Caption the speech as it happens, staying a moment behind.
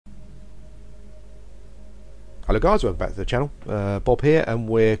Hello guys, welcome back to the channel. Bob here, and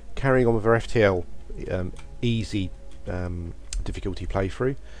we're carrying on with our FTL easy difficulty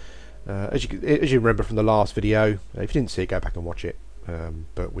playthrough. As you remember from the last video, if you didn't see it, go back and watch it.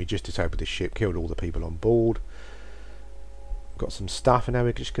 But we just disabled this ship, killed all the people on board, got some stuff, and now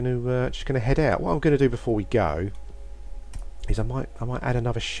we're just going to head out. What I'm going to do before we go is I might add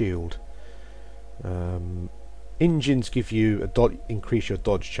another shield. Engines give you increase your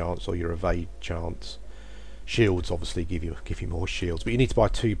dodge chance or your evade chance. Shields obviously give you more shields, but you need to buy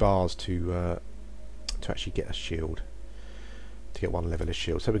 2 bars to actually get a shield, to get 1 level of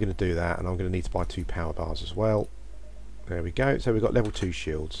shield. So we're going to do that, and I'm going to need to buy 2 power bars as well. There we go. So we've got level 2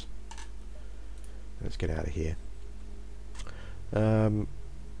 shields. Let's get out of here. I'm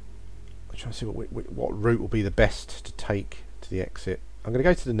trying to see what route will be the best to take to the exit. I'm going to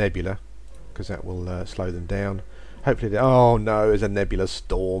go to the nebula because that will slow them down. Hopefully, oh no, there's a nebula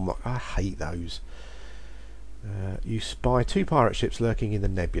storm. I hate those. You spy 2 pirate ships lurking in the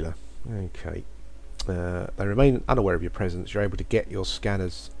nebula. Okay. They remain unaware of your presence. You're able to get your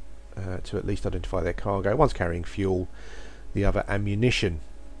scanners to at least identify their cargo. One's carrying fuel, the other ammunition.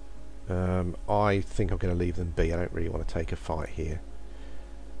 I think I'm going to leave them be. I don't really want to take a fight here.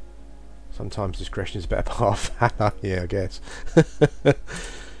 Sometimes discretion is a better part of valor. Yeah, I guess.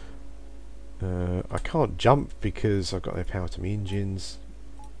 I can't jump because I've got no power to my engines.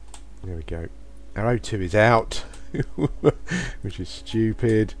 There we go. Our O2 is out, which is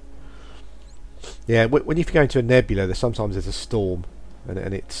stupid. Yeah, when you go into a nebula, sometimes there's a storm,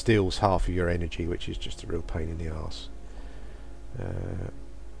 and it steals half of your energy, which is just a real pain in the arse.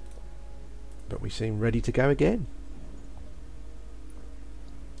 But we seem ready to go again.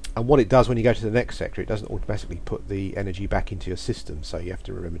 And what it does when you go to the next sector, it doesn't automatically put the energy back into your system, so you have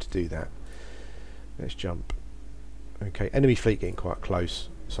to remember to do that. Let's jump. Okay, enemy fleet getting quite close,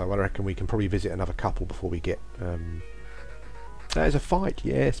 so I reckon we can probably visit another couple before we get... There's a fight,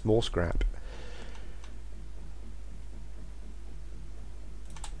 yes, more scrap.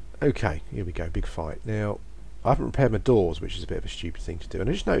 Okay, here we go, big fight. Now, I haven't repaired my doors, which is a bit of a stupid thing to do, and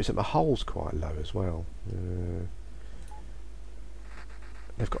I just noticed that my hull's quite low as well.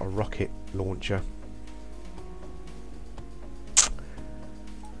 They've got a rocket launcher.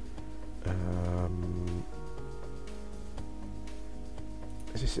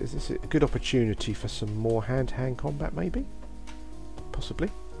 Is this a good opportunity for some more hand-to-hand combat, maybe? Possibly.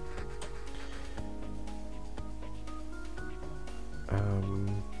 They've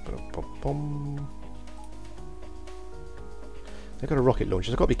got a rocket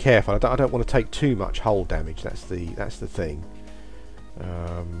launcher. I've got to be careful. I don't want to take too much hull damage. That's the thing.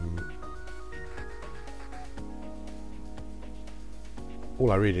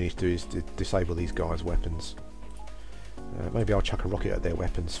 All I really need to do is disable these guys' weapons. Maybe I'll chuck a rocket at their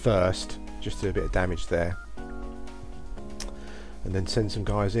weapons first, just to do a bit of damage there, and then send some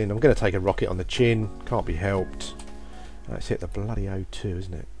guys in. I'm going to take a rocket on the chin, can't be helped. Let's hit the bloody O2,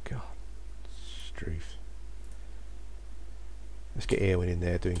 isn't it? God, struth. Let's get Irwin in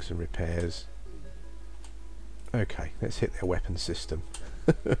there doing some repairs. Okay, let's hit their weapon system.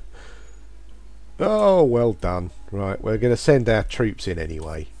 Oh, well done. Right, we're going to send our troops in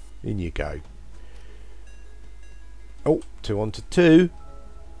anyway. In you go. Oh, 2 on to 2.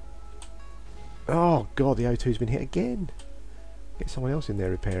 Oh god, the O2's been hit again. Get someone else in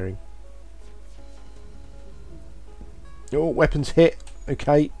there repairing. Oh, weapons hit.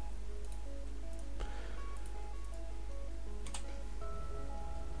 Okay.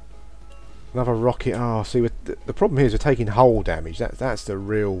 Another rocket. Oh, see, the problem here is we're taking hull damage. That's the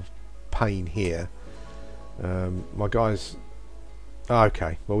real pain here. My guys... Oh,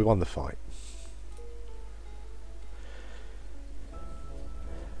 okay, well, we won the fight.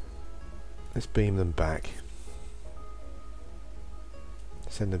 Let's beam them back.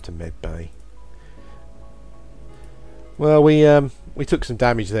 Send them to med bay. Well, we took some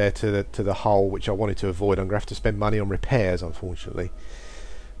damage there to the hull, which I wanted to avoid. I'm going to have to spend money on repairs, unfortunately.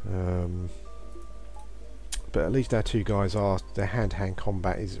 But at least our 2 guys are... Their hand-to-hand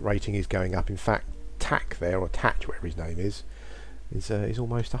combat rating is going up. In fact, Tack there, or Tatch, whatever his name is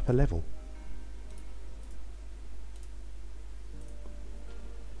almost upper level.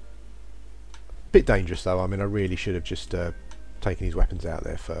 Bit dangerous though. I mean, I really should have just taken his weapons out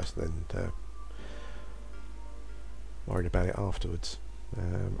there first, then worried about it afterwards.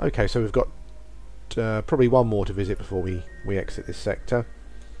 Okay, so we've got probably 1 more to visit before we exit this sector.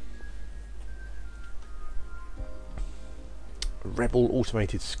 Rebel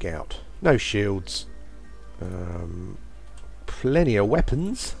automated scout. No shields. Plenty of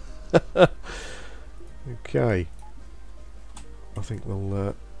weapons. Okay. I think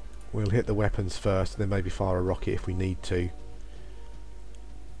we'll We'll hit the weapons first, and then maybe fire a rocket if we need to.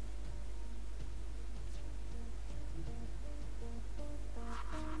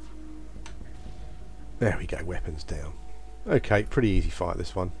 There we go, weapons down. Okay, pretty easy fight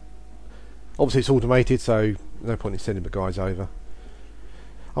this one. Obviously it's automated, so no point in sending the guys over.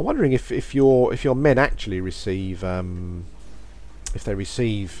 I'm wondering if your men actually receive if they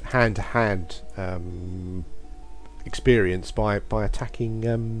receive hand-to-hand experience by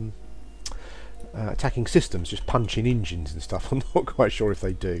attacking attacking systems, just punching engines and stuff. I'm not quite sure if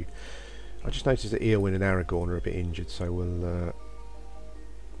they do. I just noticed that Eowyn and Aragorn are a bit injured, so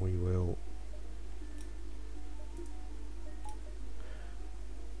we will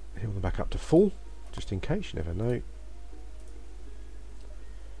heal them back up to full, just in case, you never know.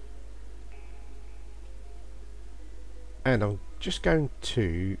 And I'm just going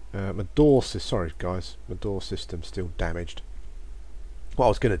to my door system. Sorry guys, my door system's still damaged. What I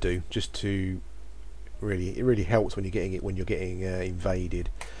was going to do, just to it really helps when you're getting invaded,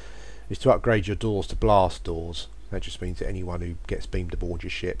 is to upgrade your doors to blast doors. That just means that anyone who gets beamed aboard your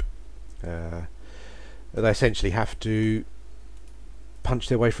ship, they essentially have to punch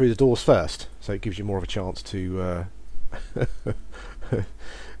their way through the doors first, so it gives you more of a chance to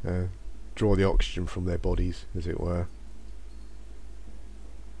draw the oxygen from their bodies, as it were.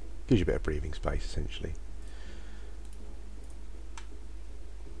 Gives you a bit of breathing space, essentially.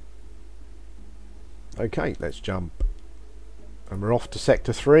 Okay, let's jump, and we're off to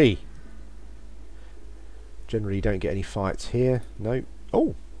Sector 3. Generally you don't get any fights here. No.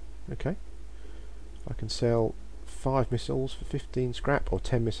 Oh, okay. I can sell 5 missiles for 15 scrap, or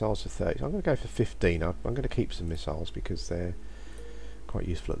 10 missiles for 30. So I'm going to go for 15. I'm going to keep some missiles because they're quite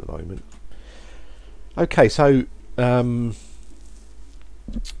useful at the moment. Okay, so I'm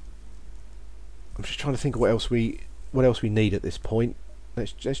just trying to think of what else we need at this point.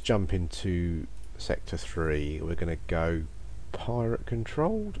 Let's jump into Sector 3. We're going to go pirate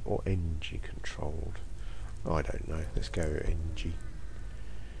controlled or NG controlled. I don't know. Let's go NG.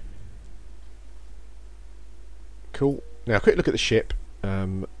 Cool. Now, a quick look at the ship.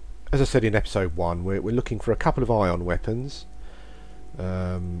 As I said in episode 1, we're looking for a couple of ion weapons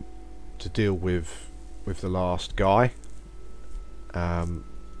to deal with the last guy. I'm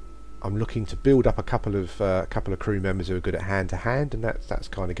looking to build up a couple of crew members who are good at hand-to-hand, and that's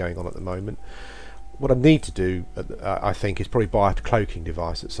kind of going on at the moment. What I need to do, I think, is probably buy a cloaking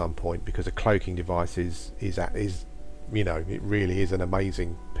device at some point, because a cloaking device is you know, it really is an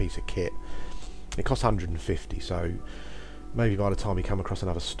amazing piece of kit. It costs 150, so maybe by the time we come across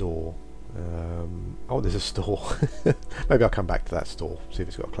another store, oh, there's a store. Maybe I'll come back to that store, see if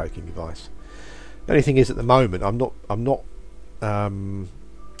it's got a cloaking device. The only thing is, at the moment, I'm not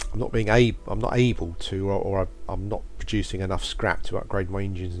able to, or I'm not producing enough scrap to upgrade my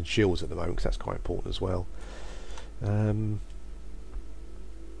engines and shields at the moment, because that's quite important as well.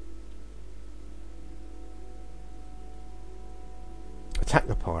 Attack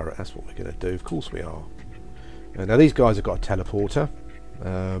the pirate, that's what we're going to do. Of course we are. Now these guys have got a teleporter.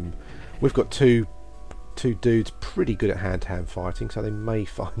 We've got two dudes pretty good at hand-to-hand fighting, so they may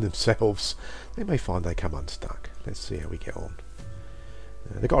find they come unstuck. Let's see how we get on.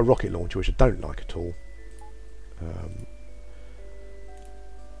 They've got a rocket launcher, which I don't like at all.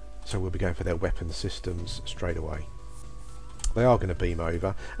 So we'll be going for their weapon systems straight away. They are going to beam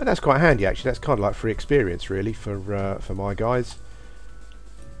over, and that's quite handy actually. That's kind of like free experience really for my guys,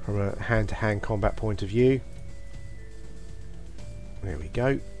 from a hand-to-hand combat point of view. There we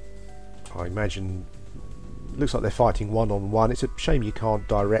go. I imagine, looks like they're fighting one-on-one. It's a shame you can't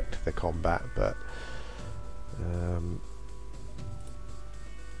direct the combat, but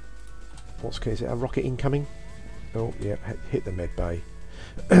is it a rocket incoming? Oh yeah, hit the med bay.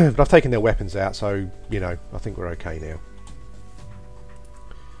 But I've taken their weapons out, so you know, I think we're okay now.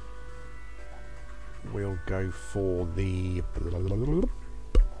 We'll go for the...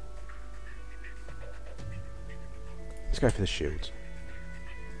 Let's go for the shields.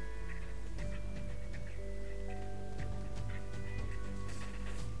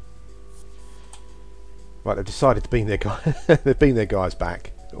 Right, they've decided to beam their guy. They've beamed their guys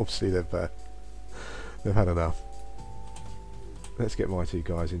back. Obviously, they've had enough. Let's get my two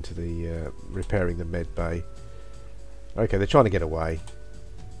guys into the repairing the med bay. Okay, they're trying to get away.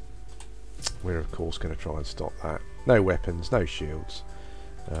 We're of course going to try and stop that. No weapons, no shields.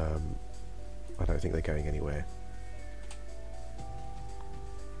 I don't think they're going anywhere.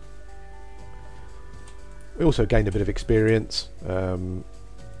 We also gained a bit of experience.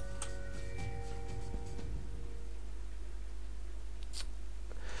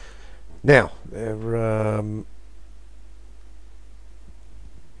 Now, there's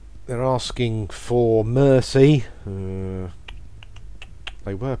They're asking for mercy. They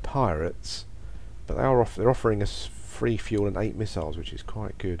were pirates, but they're offering us free fuel and 8 missiles, which is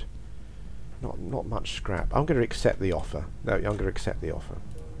quite good. Not much scrap. I'm going to accept the offer. No, I'm going to accept the offer.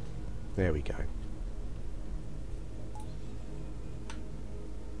 There we go.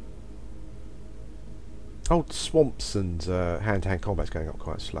 Old Swampson's hand-to-hand combat's going up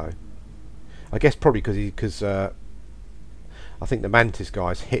quite slow. I guess probably because I think the Mantis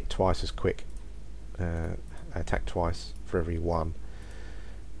guys hit twice as quick, attack twice for every one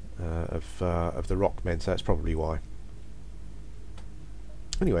of the Rockmen, so that's probably why.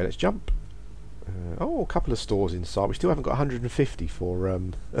 Anyway, let's jump. Oh, a couple of stores inside. We still haven't got 150 for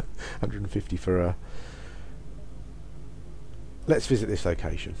 150 for. Let's visit this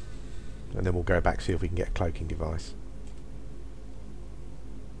location, and then we'll go back, see if we can get a cloaking device.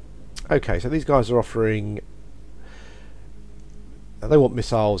 Okay, so these guys are offering. They want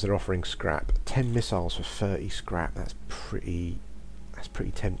missiles. They're offering scrap. 10 missiles for 30 scrap. That's pretty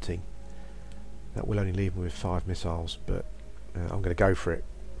tempting. That will only leave them with 5 missiles, but I'm going to go for it.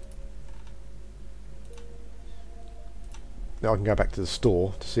 Now I can go back to the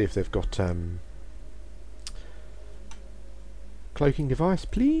store to see if they've got cloaking device,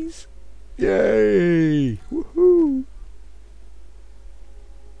 please. Yay! Woohoo!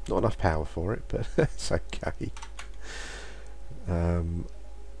 Not enough power for it, but it's okay.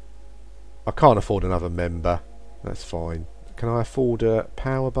 I can't afford another member. That's fine. Can I afford a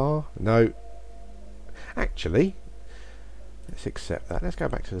power bar? No. Actually, let's accept that. Let's go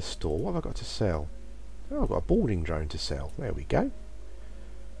back to the store. What have I got to sell? Oh, I've got a boarding drone to sell. There we go.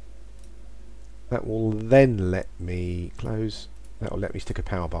 That will then let me close. That will let me stick a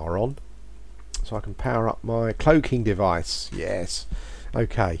power bar on, so I can power up my cloaking device. Yes.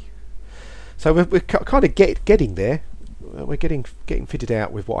 Okay. So we're kind of getting there. We're getting fitted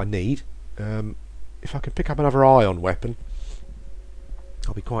out with what I need. If I can pick up another ion weapon,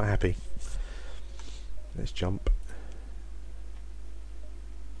 I'll be quite happy. Let's jump.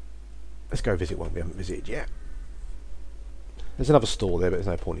 Let's go visit one we haven't visited yet. There's another store there, but there's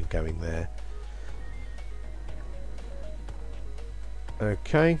no point in going there.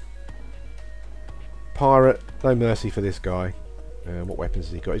 Okay. Pirate, no mercy for this guy. What weapons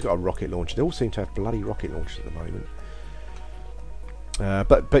has he got? He's got a rocket launcher. They all seem to have bloody rocket launchers at the moment.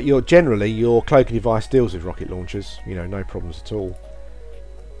 But generally your cloaking device deals with rocket launchers. You know, no problems at all.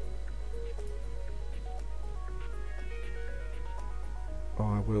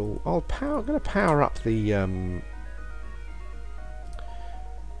 I'm going to power up the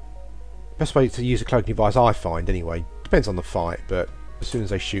best way to use a cloaking device, I find anyway. Depends on the fight, but as soon as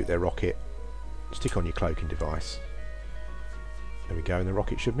they shoot their rocket, stick on your cloaking device. There we go, and the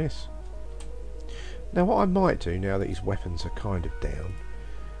rocket should miss. Now what I might do, now that his weapons are kind of down,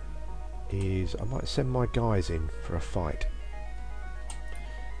 is I might send my guys in for a fight.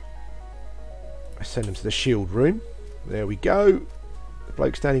 I send them to the shield room. There we go. The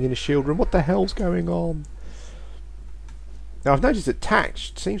bloke standing in the shield room. What the hell's going on? Now I've noticed that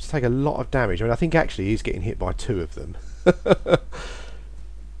Tax seems to take a lot of damage. I mean, I think actually he's getting hit by 2 of them.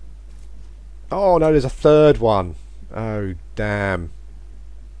 Oh no, there's a third one. Oh damn.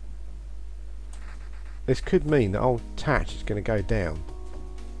 This could mean that old Tatch is going to go down.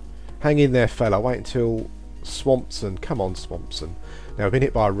 Hang in there, fella. Wait until Swampson. Come on, Swampson. Now I've been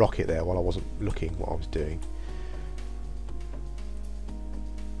hit by a rocket there while I wasn't looking what I was doing.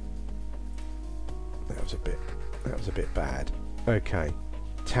 That was a bit bad. Okay.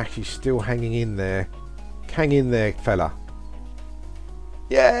 Tatch is still hanging in there. Hang in there, fella.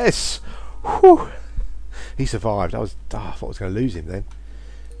 Yes! Whew! He survived. I thought I was going to lose him then.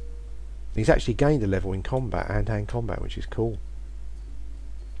 He's actually gained a level in combat, hand-to-hand combat, which is cool.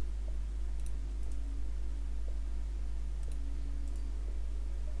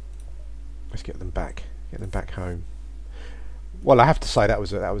 Let's get them back. Get them back home. Well, I have to say that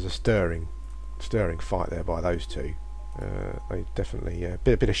was a stirring fight there by those two. They definitely a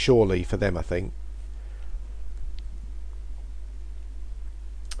bit of shore leave for them, I think.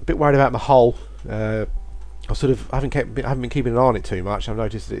 A bit worried about my hull. I haven't been keeping an eye on it too much. I've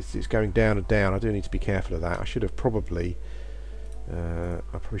noticed that it's going down and down. I do need to be careful of that. I should have probably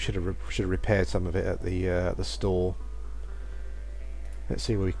should have repaired some of it at the store. Let's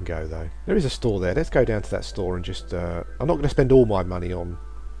see where we can go though. There is a store there. Let's go down to that store and just. I'm not going to spend all my money on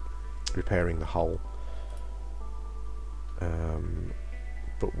repairing the hull,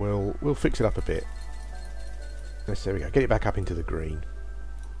 but we'll fix it up a bit. There we go. Get it back up into the green.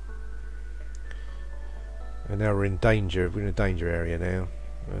 And now we're in danger. We're in a danger area now.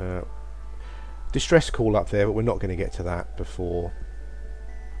 Distress call up there, but we're not going to get to that before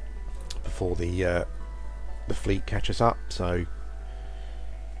before the fleet catches up. So,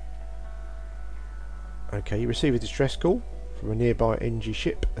 okay, you receive a distress call from a nearby NG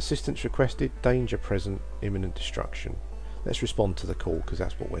ship. Assistance requested. Danger present. Imminent destruction. Let's respond to the call because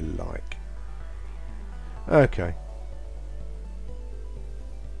that's what we're like. Okay.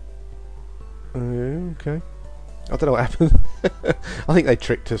 Okay. I don't know what happened. I think they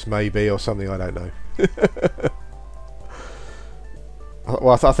tricked us maybe or something. I don't know.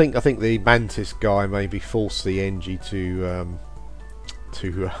 Well, I think the Mantis guy maybe forced the NG to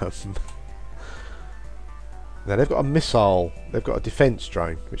now they've got a missile. They've got a defence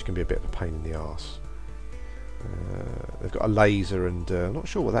drone, which can be a bit of a pain in the arse. They've got a laser, and I'm not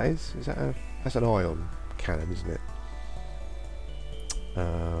sure what that is. Is that that's an ion cannon, isn't it?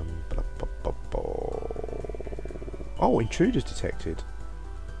 Oh, intruders detected.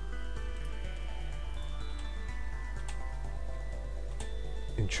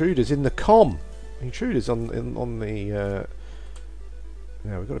 Intruders in the comm. Intruders on the.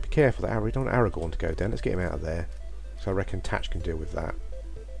 Now we've got to be careful that we don't want Aragorn to go down. Let's get him out of there. So I reckon Tatch can deal with that.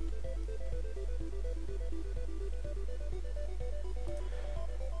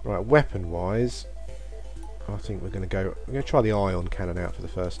 Right, weapon-wise, I think we're going to go. I'm going to try the ion cannon out for the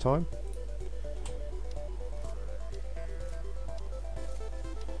first time.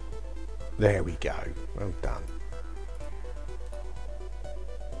 There we go. Well done.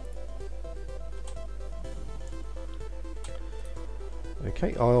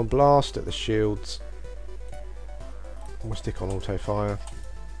 Okay, ion blast at the shields. We'll stick on auto fire,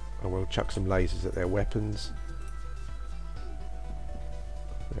 and we'll chuck some lasers at their weapons.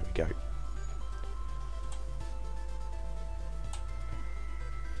 There we go. And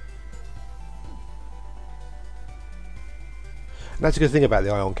that's a good thing about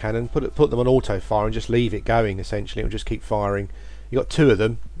the ion cannon. Put them on auto fire and just leave it going. Essentially, it'll just keep firing. You got two of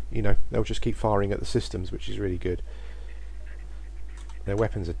them. You know, they'll just keep firing at the systems, which is really good. Their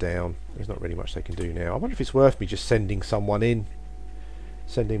weapons are down. There's not really much they can do now. I wonder if it's worth me just sending someone in,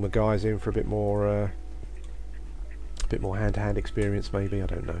 sending my guys in for a bit more hand-to-hand experience. Maybe, I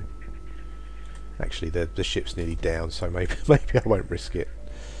don't know. Actually, the ship's nearly down, so maybe I won't risk it.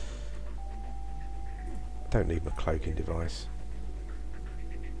 Don't need my cloaking device.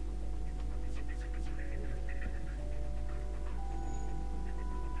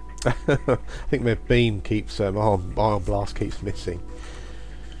 I think my beam keeps my ion blast keeps missing.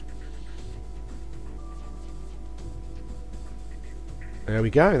 There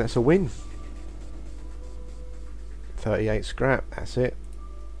we go, that's a win. 38 scrap, that's it.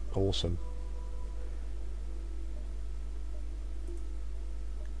 Awesome.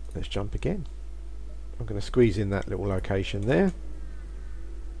 Let's jump again. I'm going to squeeze in that little location there.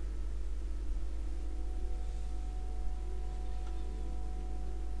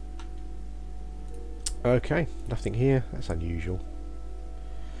 Okay, nothing here. That's unusual.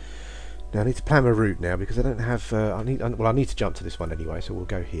 Now I need to plan my route now because I don't have. I need to jump to this one anyway, so we'll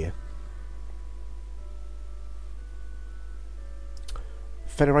go here.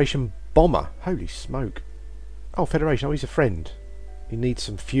 Federation bomber. Holy smoke! Oh, Federation. Oh, he's a friend. He needs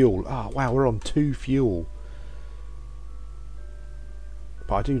some fuel. Oh wow, we're on 2 fuel.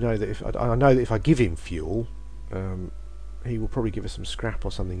 But I do know that if I know that if I give him fuel, he will probably give us some scrap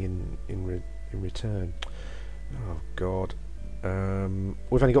or something in return. Oh god.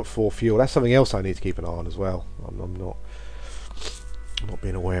 We've only got 4 fuel. That's something else I need to keep an eye on as well. I'm not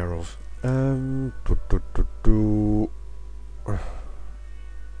being aware of. I'm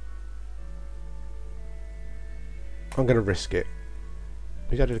going to risk it.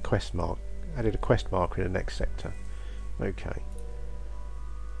 We've added a quest mark. Added a quest marker in the next sector. Okay.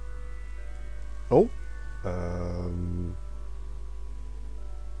 Oh.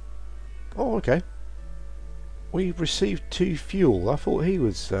 Oh, okay. We've received 2 fuel. I thought he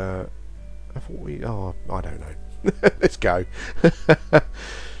was. I thought we. Oh, I don't know. Let's go.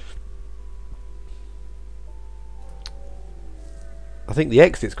 I think the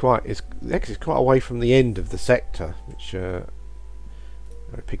exit's quite away from the end of the sector, which I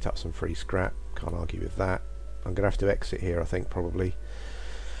picked up some free scrap. Can't argue with that. I'm going to have to exit here, I think, probably.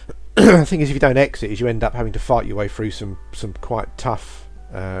 The thing is, if you don't exit, is you end up having to fight your way through some quite tough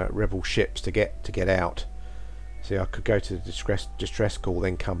rebel ships to get out. See, I could go to the distress call,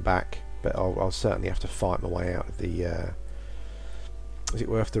 then come back, but I'll certainly have to fight my way out of the. Is it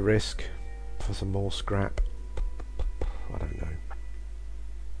worth the risk for some more scrap? I don't know.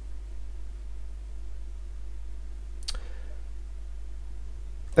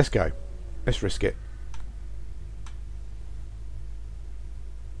 Let's go. Let's risk it.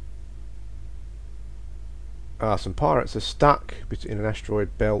 Some pirates are stuck in an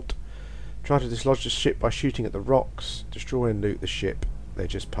asteroid belt. Try to dislodge the ship by shooting at the rocks. Destroy and loot the ship. They're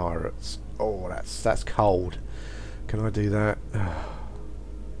just pirates. Oh, that's cold. Can I do that?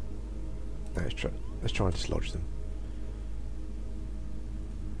 Let's try and dislodge them.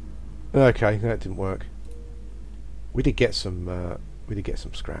 Okay, that didn't work. We did get some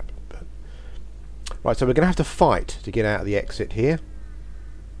scrap, but right. So we're going to have to fight to get out of the exit here,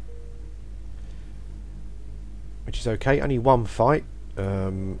 which is okay. Only one fight.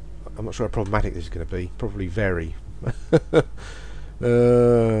 I'm not sure how problematic this is going to be. Probably very.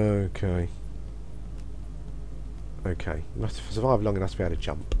 Okay. Okay. You must survive long enough to be able to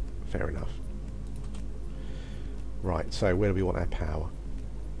jump. Fair enough. Right. So where do we want our power?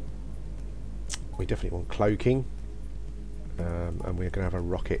 We definitely want cloaking, and we're going to have a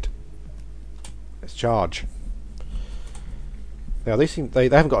rocket. Let's charge. Now these things, they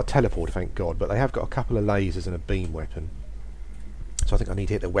haven't got a teleporter, thank God, but they have got a couple of lasers and a beam weapon. So I think I need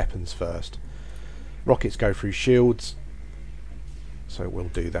to hit the weapons first. Rockets go through shields, so we'll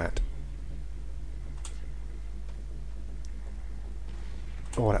do that.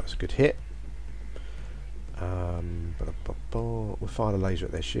 Oh, that was a good hit. We'll fire the laser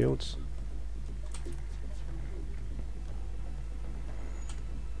at their shields.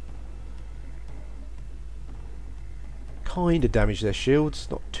 Kind of damage their shields,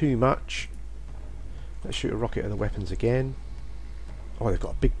 not too much. Let's shoot a rocket at the weapons again. Oh, they've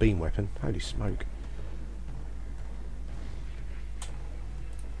got a big beam weapon. Holy smoke.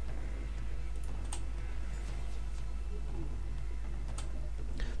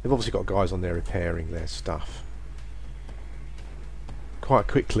 They've obviously got guys on there repairing their stuff quite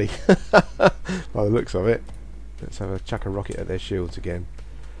quickly by the looks of it. Let's have a chuck a rocket at their shields again.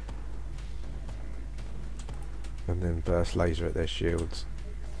 And then burst laser at their shields.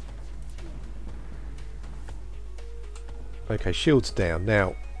 Okay, shields down.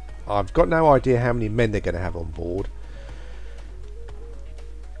 Now, I've got no idea how many men they're going to have on board.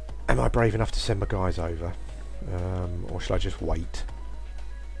 Am I brave enough to send my guys over? Or should I just wait?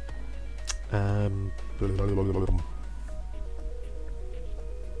 I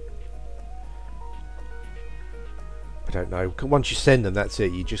don't know. Once you send them, that's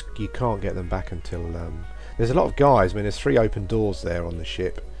it. You can't get them back until there's a lot of guys. I mean, there's 3 open doors there on the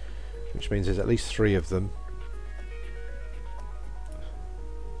ship, which means there's at least 3 of them.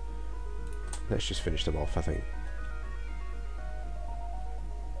 Let's just finish them off, I think.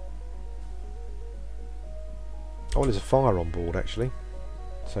 Oh, there's a fire on board actually,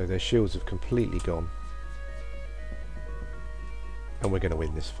 so their shields have completely gone, and we're going to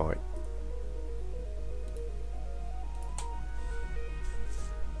win this fight.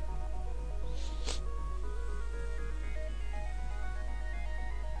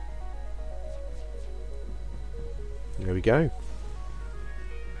 There we go.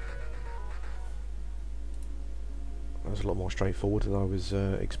 That was a lot more straightforward than I was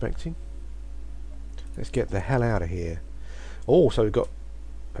expecting. Let's get the hell out of here. Oh, so we've got...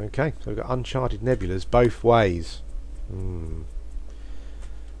 Okay, so we've got uncharted nebulas both ways.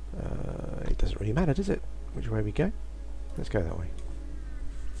 It doesn't really matter, does it? Which way we go? Let's go that way.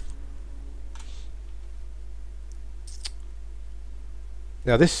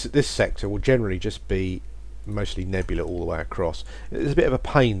 Now this sector will generally just be mostly nebula all the way across. It's a bit of a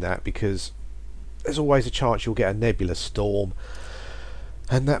pain that, because there's always a chance you'll get a nebula storm,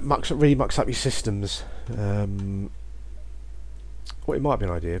 and that really mucks up your systems. What it might be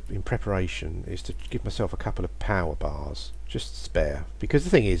an idea in preparation is to give myself a couple of power bars, just spare, because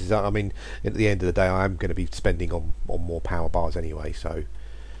the thing is I mean, at the end of the day I am going to be spending on more power bars anyway, so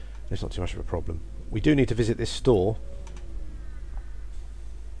it's not too much of a problem. We do need to visit this store.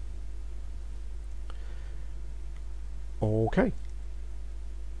 Okay.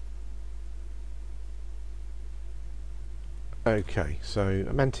 Okay, so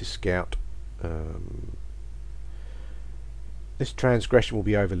a Mantis Scout. This transgression will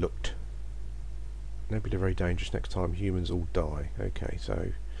be overlooked. Nebula very dangerous. Next time humans all die. Okay,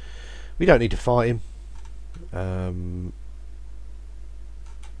 so we don't need to fight him.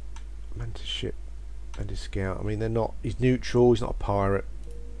 Mantis ship, Mantis Scout. I mean, they're not. He's neutral. He's not a pirate.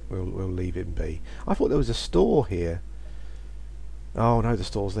 We'll leave him be. I thought there was a store here. Oh no, the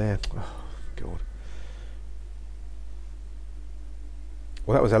store's there. Oh God.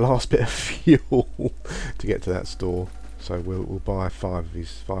 Well, that was our last bit of fuel to get to that store. So we'll buy 5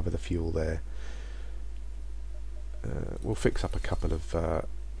 of the fuel there. We'll fix up a couple of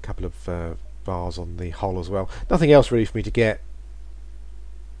bars on the hull as well. Nothing else really for me to get.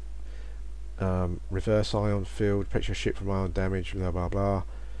 Reverse ion field, protect your ship from ion damage, blah blah blah.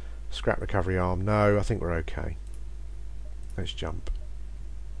 Scrap recovery arm, no, I think we're okay. Let's jump.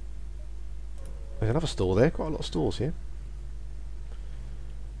 There's another store there. Quite a lot of stores here.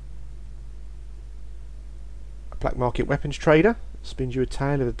 A black market weapons trader spins you a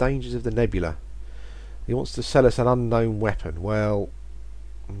tale of the dangers of the nebula. He wants to sell us an unknown weapon. Well,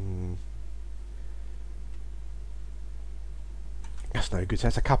 that's no good. So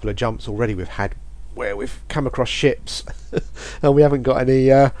that's a couple of jumps already we've had where we've come across ships and we haven't got any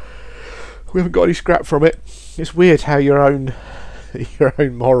scrap from it. It's weird how your own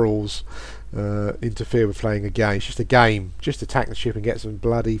morals interfere with playing a game. It's just a game. Just attack the ship and get some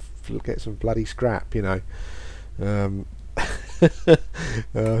bloody scrap, you know.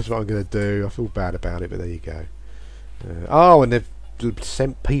 That's what I'm going to do. I feel bad about it, but there you go. Oh, and they've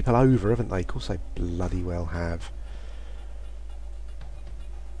sent people over, haven't they? Of course they bloody well have.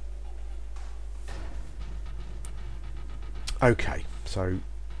 Okay, so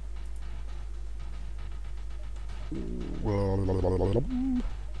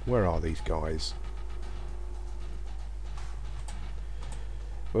where are these guys?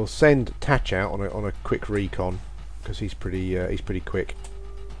 We'll send Tatch out on a quick recon because he's pretty quick.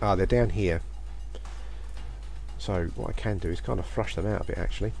 Ah, they're down here. So what I can do is kind of flush them out a bit.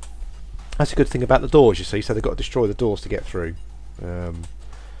 Actually, that's a good thing about the doors, you see. So they've got to destroy the doors to get through. I'm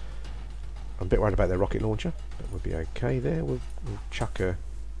a bit worried about their rocket launcher, but we'll be okay there. We'll chuck a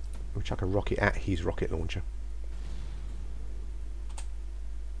rocket at his rocket launcher.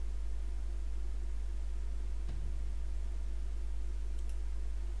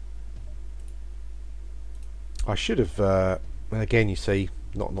 I should have, again, you see,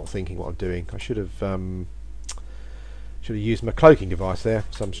 not thinking what I'm doing. I should have used my cloaking device there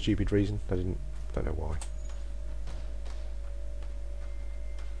for some stupid reason. I didn't. Don't know why.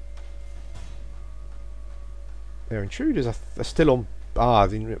 Their intruders are still on. Ah,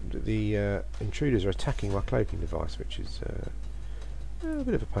 the intruders are attacking my cloaking device, which is a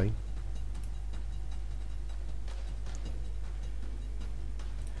bit of a pain.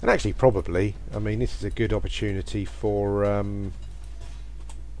 And actually, probably, I mean, this is a good opportunity for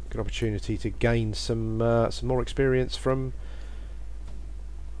to gain some more experience from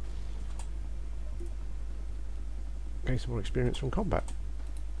combat.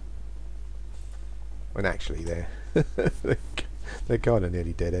 And actually, they're kind of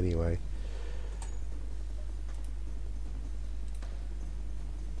nearly dead anyway.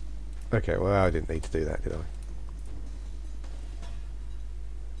 Okay, well, I didn't need to do that, did I?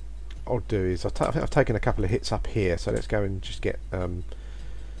 What I'll do is I've taken a couple of hits up here, so let's go and just get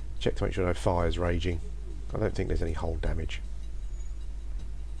check to make sure no fire's raging. I don't think there's any hull damage.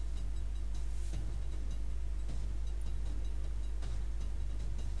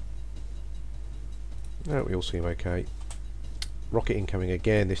 No, we all seem okay. Rocket incoming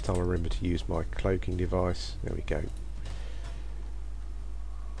again. This time I remember to use my cloaking device. There we go.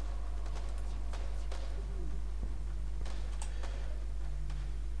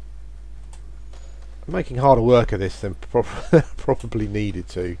 I'm making harder work of this than probably needed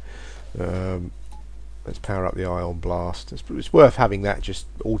to. Let's power up the ion blast. It's worth having that just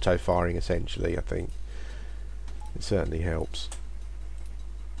auto firing essentially. I think it certainly helps.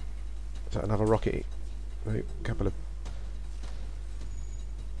 Is that another rocket?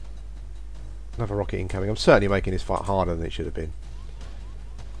 Another rocket incoming. I'm certainly making this fight harder than it should have been.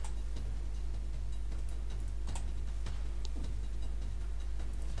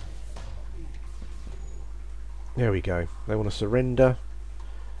 There we go. They want to surrender.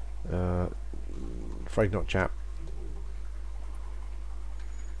 Afraid not, chap.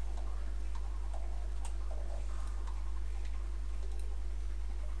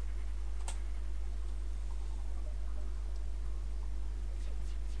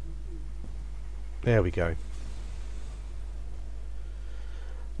 There we go.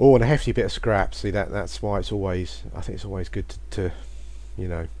 Oh, and a hefty bit of scrap. See, that's why it's always, I think it's always good to you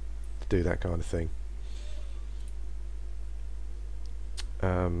know, to do that kind of thing.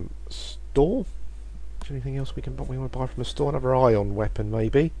 Store? Is there anything else we want to buy from a store? Another ion weapon,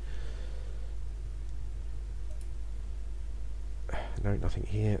 maybe. No, nothing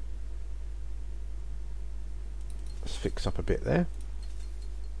here. Let's fix up a bit there.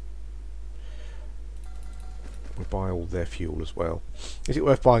 We'll buy all their fuel as well. Is it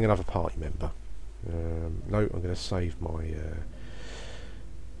worth buying another party member? No, I'm going to save my...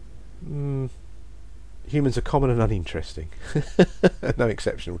 humans are common and uninteresting. No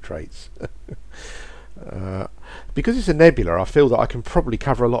exceptional traits. Because it's a nebula, I feel that I can probably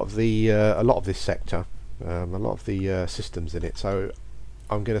cover a lot of this sector, a lot of the systems in it. So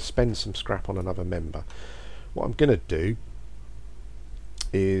I'm going to spend some scrap on another member. What I'm going to do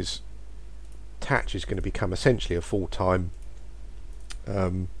is Tatch is going to become essentially a full-time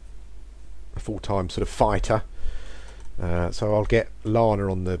a full-time sort of fighter. So I'll get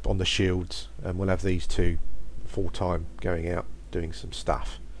Lana on the shields, and we'll have these two full-time going out doing some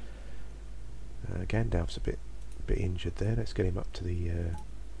stuff. Gandalf's a bit injured there. Let's get him up to the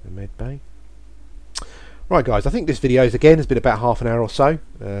med bay. Right guys, I think this video has been about half an hour or so.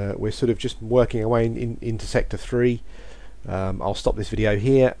 We're sort of just working our way into Sector 3. I'll stop this video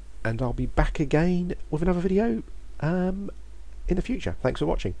here, and I'll be back again with another video in the future. Thanks for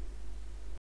watching.